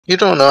You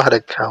don't know how to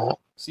count.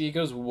 See, it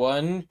goes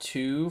 1,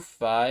 2,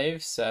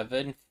 5,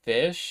 7,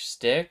 fish,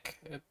 stick,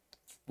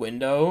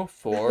 window,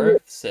 4,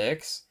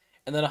 6,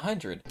 and then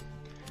 100.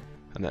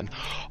 And then,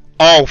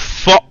 oh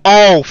fuck!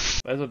 Oh.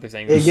 That's what they're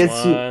saying. It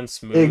gets you- One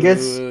smooth it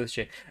gets-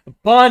 shit.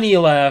 Bonnie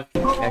left.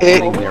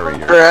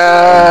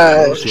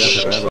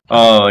 Crash.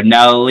 Oh,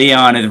 now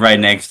Leon is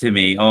right next to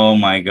me. Oh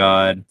my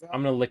god.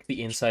 I'm gonna lick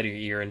the inside of your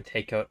ear and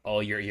take out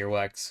all your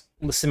earwax.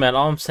 Listen, man,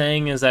 all I'm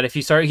saying is that if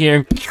you start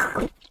hearing,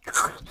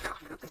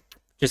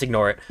 just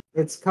ignore it.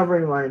 It's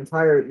covering my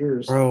entire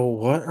ears. Bro,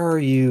 what are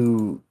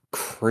you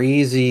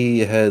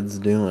crazy heads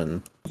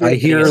doing? I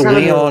hear It's kind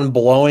of- Leon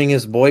blowing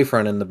his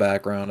boyfriend in the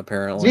background,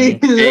 apparently.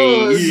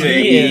 Jesus!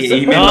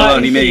 He made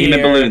balloon. He made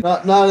balloon.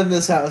 Not in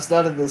this house.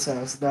 Not in this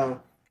house. No.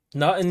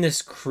 Not in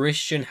this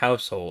Christian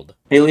household.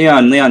 Hey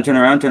Leon, turn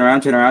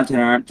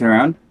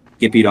around.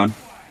 Get beat on.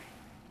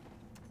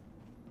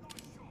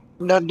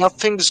 No,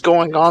 nothing's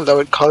going on that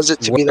would cause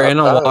it to be We're that in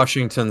a bad.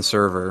 Washington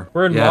server.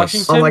 We're in Yes.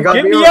 Washington. Oh my God,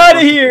 Get we me are- out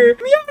of here!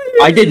 Get me out of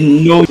here! I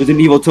didn't know it was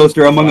an evil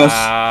toaster among us.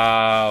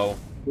 Wow.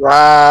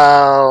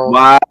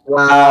 Wow.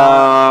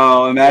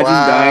 Wow. Imagine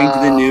dying to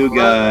the new I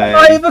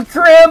guy. have a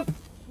cramp.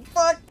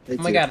 Fuck. Oh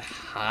my god.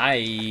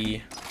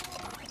 Hi.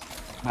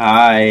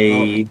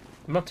 Hi.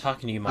 I'm not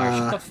talking to you, Mike.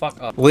 Shut the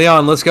fuck up.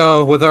 Leon, let's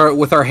go with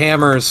our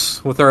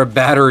hammers, with our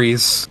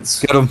batteries.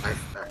 Get them.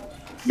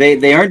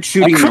 They aren't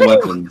shooting the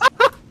weapon.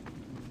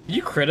 Did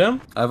you crit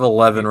him? I have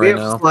 11 We right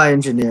have a now. fly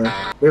engineer.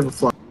 We have a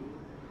fly.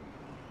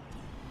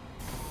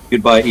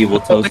 Goodbye, evil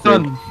toaster.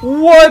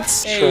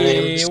 What?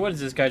 Hey, what is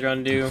this guy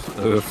trying to do?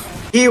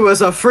 Oof. He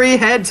was a free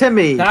head to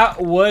me. That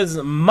was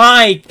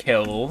my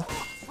kill.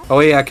 Oh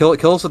yeah, kill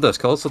us with this.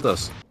 Kill us with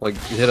this. Like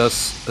hit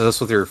us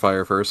with your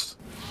fire first.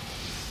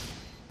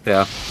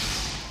 Yeah.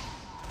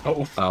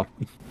 Oh. Oh.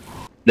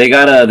 They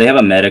have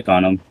a medic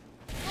on them.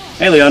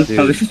 Hey Leon.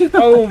 Dude.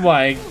 Oh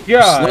my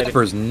god.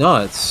 Slipper's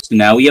nuts. So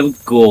now we have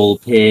a goal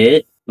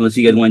pit. Unless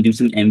you guys want to do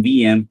some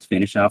MVM to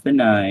finish off the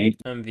night.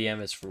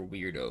 MVM is for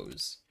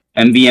weirdos.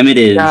 MVM it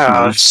is.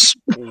 Yes.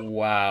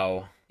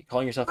 Wow. You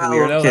calling yourself a Well,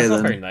 weirdo? okay That's not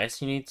then. very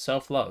nice. You need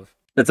self-love.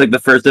 That's like the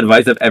first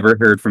advice I've ever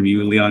heard from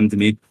you, Leon, to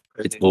me.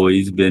 It's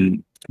always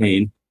been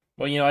pain.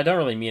 Well, you know, I don't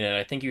really mean it.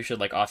 I think you should,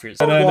 like, offer No,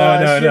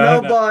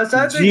 yourself... boss.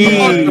 I think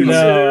Gee,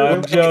 no,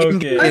 I'm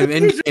joking.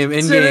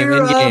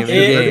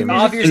 In-game.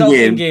 Off yourself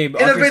In-game. in-game.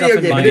 In a Off yourself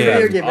video game. In a Minecraft.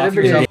 video game. In a Off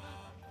video yourself- game.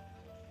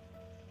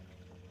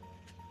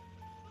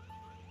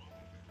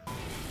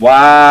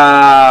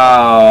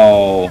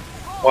 Wow.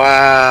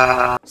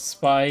 Wow.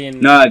 Spy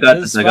and... No, I got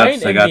Does this, I got Spy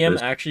this, and I got MVM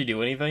this. actually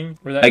do anything?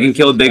 Or that I can was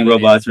kill just big bad idea?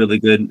 robots really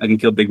good. I can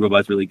kill big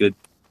robots really good.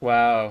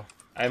 Wow.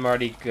 I'm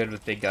already good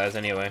with big guys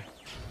anyway.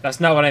 That's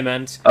not what I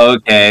meant.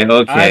 Okay,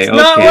 That's okay,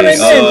 not what I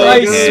meant, I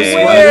okay,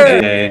 swear!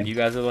 okay. You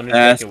guys are the one who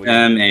make it weird.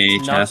 SMH,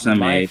 It's not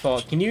my SMH.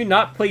 fault. Can you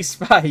not play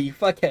Spy, you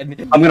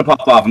fuckhead? I'm gonna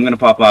pop off, And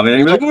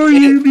you're like, oh,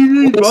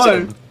 you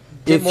Listen,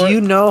 if more- you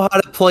know how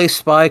to play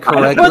Spy Well,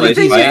 correctly, the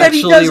thing he's is that he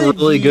actually doesn't.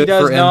 really He good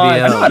does for not.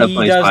 I know how to MVM.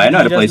 play He does- Spy. I know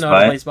how to he play doesn't know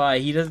how to Spy. play Spy.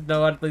 He doesn't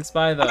know how to play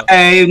Spy, though.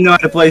 I know how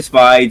to play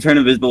Spy. Turn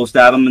invisible,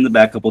 stab him in the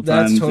back a couple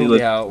That's times. totally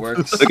look, how it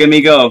works. look at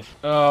me go.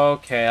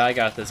 Okay, I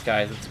got this,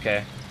 guys. It's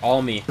okay.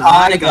 All me.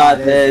 I got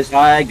this.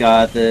 I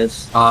got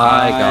this.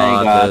 I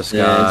got this,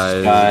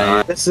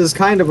 guys. This is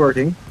kind of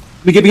working.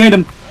 Let me get behind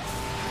him.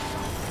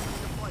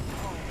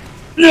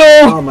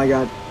 No! Oh my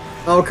god.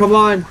 Oh, come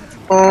on.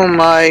 Oh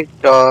my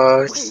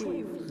gosh.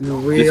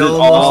 We This is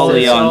all almost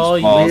did it.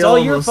 Leon's fault. It's all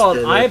your almost fault.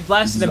 did it. I This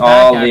blasted is him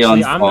all back, actually.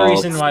 Leon's I'm the fault.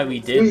 reason why we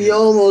did We it.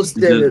 almost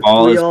This did is it.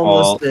 all We his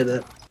almost fault. did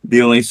it.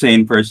 The only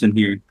sane person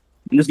here.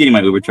 I'm just getting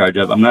my Uber charge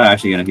up. I'm not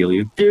actually gonna heal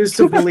you. Refuse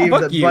to believe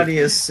Fuck that you. Bunny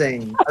is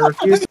sane. I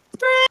refuse to.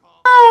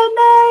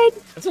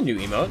 That's a new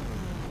emote.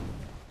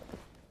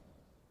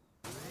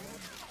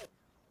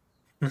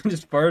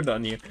 Just farted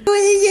on you.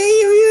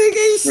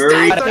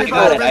 Hurry.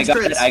 I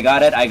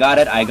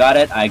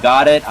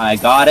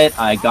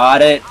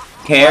got it.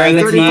 Carrying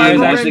the 35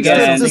 team once frames,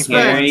 again. just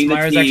Carrying the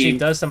Myers actually team.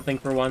 does something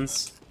for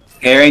once.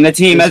 Carrying the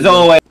team as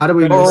always. How do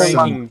we Oh miss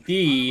my- some? Ranking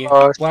D.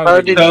 Gosh, Why how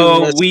would did you- So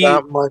you miss we-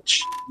 that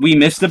much? We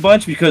missed a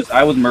bunch because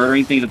I was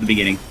murdering things at the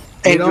beginning.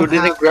 And don't you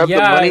didn't have- grab the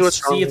Yeah, money?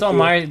 What's wrong see, it's with all you?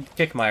 my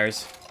kick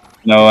Myers.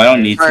 No, I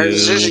don't need Alright, to.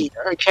 Zizzy,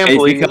 I can't It's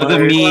believe because you.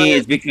 of me.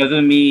 It's because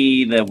of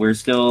me that we're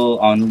still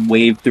on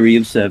wave 3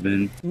 of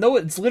 7. No,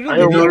 it's I literally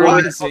don't the know why.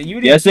 opposite. You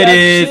did Yes, it that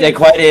is. shit. It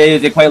quite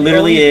is. It quite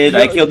literally Really? is.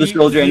 I No, killed the you-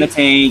 soldier in the you-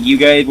 tank. You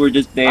guys were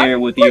just there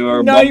with like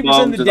your 90% bum of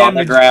bums the on the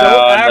damage. Don't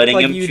ground, act letting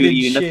like him you shoot did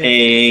you in the shit.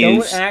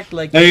 face. Don't act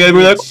like No, you you guys were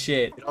did like-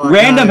 shit. Oh,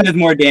 Random God. has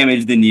more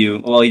damage than you.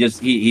 Well,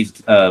 he's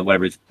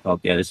whatever it's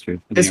called. Yeah, that's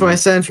true. It's my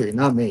sentry,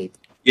 not me.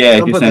 Yeah,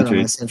 Don't his put that on sentry.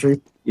 my sentry.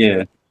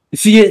 Yeah.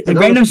 See, don't-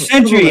 random don't-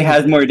 sentry don't-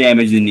 has more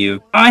damage than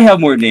you. I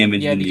have more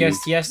damage Yeah, than you.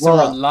 because he has to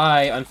Well-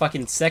 rely on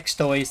fucking sex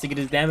toys to get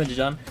his damage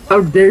done.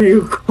 How dare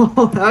you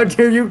call? How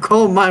dare you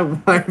call my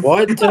wife?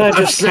 What did I a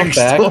just come sex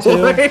back to?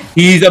 toy?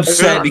 He's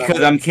upset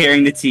because I'm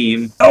carrying the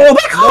team. Oh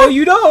my god! No,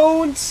 you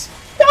don't!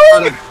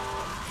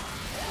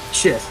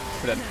 Shit.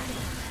 We're dead.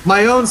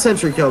 My own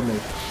sentry killed me.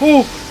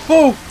 Boo!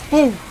 Boo!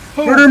 Boo!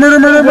 Boo!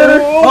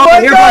 Murder! Oh Oh, my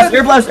air God! blast!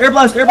 Air blast! Air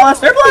blast! Air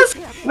blast! Air blast!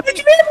 What did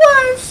you mean,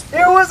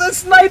 a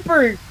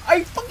sniper!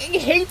 I fucking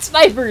hate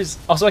snipers!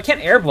 Also, I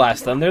can't air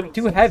blast them. They're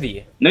too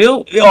heavy.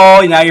 No,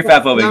 oh, now you're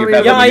fat phobic. Now You're we-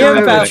 fat Yeah, I am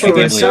phobic. fat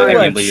phobic. I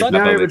can't believe you're Now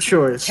fat you have a phobic.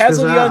 choice.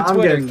 Cancel 'cause me on I'm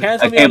Twitter. getting,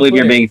 Cancel I me can't on believe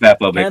you're Twitter. being fat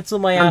phobic. Cancel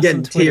my I'm ass getting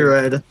on Twitter.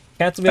 T-Red.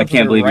 Cancel me I on can't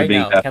Twitter believe you're right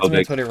being now. fat Cancel me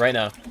on phobic. Twitter right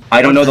now.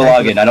 I don't know the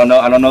login. I don't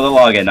know the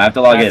login. I have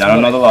to log in. I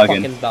don't know the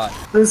login. Fucking dot.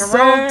 There's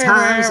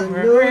sometimes and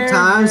new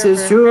times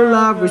is true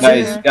love.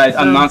 Guys,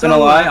 I'm not gonna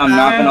lie. I'm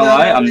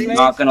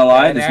not gonna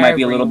lie. This might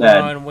be a little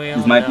bad.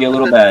 This might be a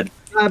little bad.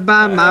 I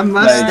buy my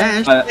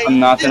mustache. I'm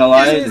not gonna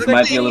lie. This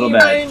might be a little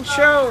bad.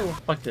 Show.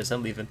 Fuck this.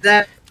 I'm leaving.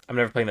 That I'm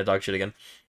never playing that dog shit again.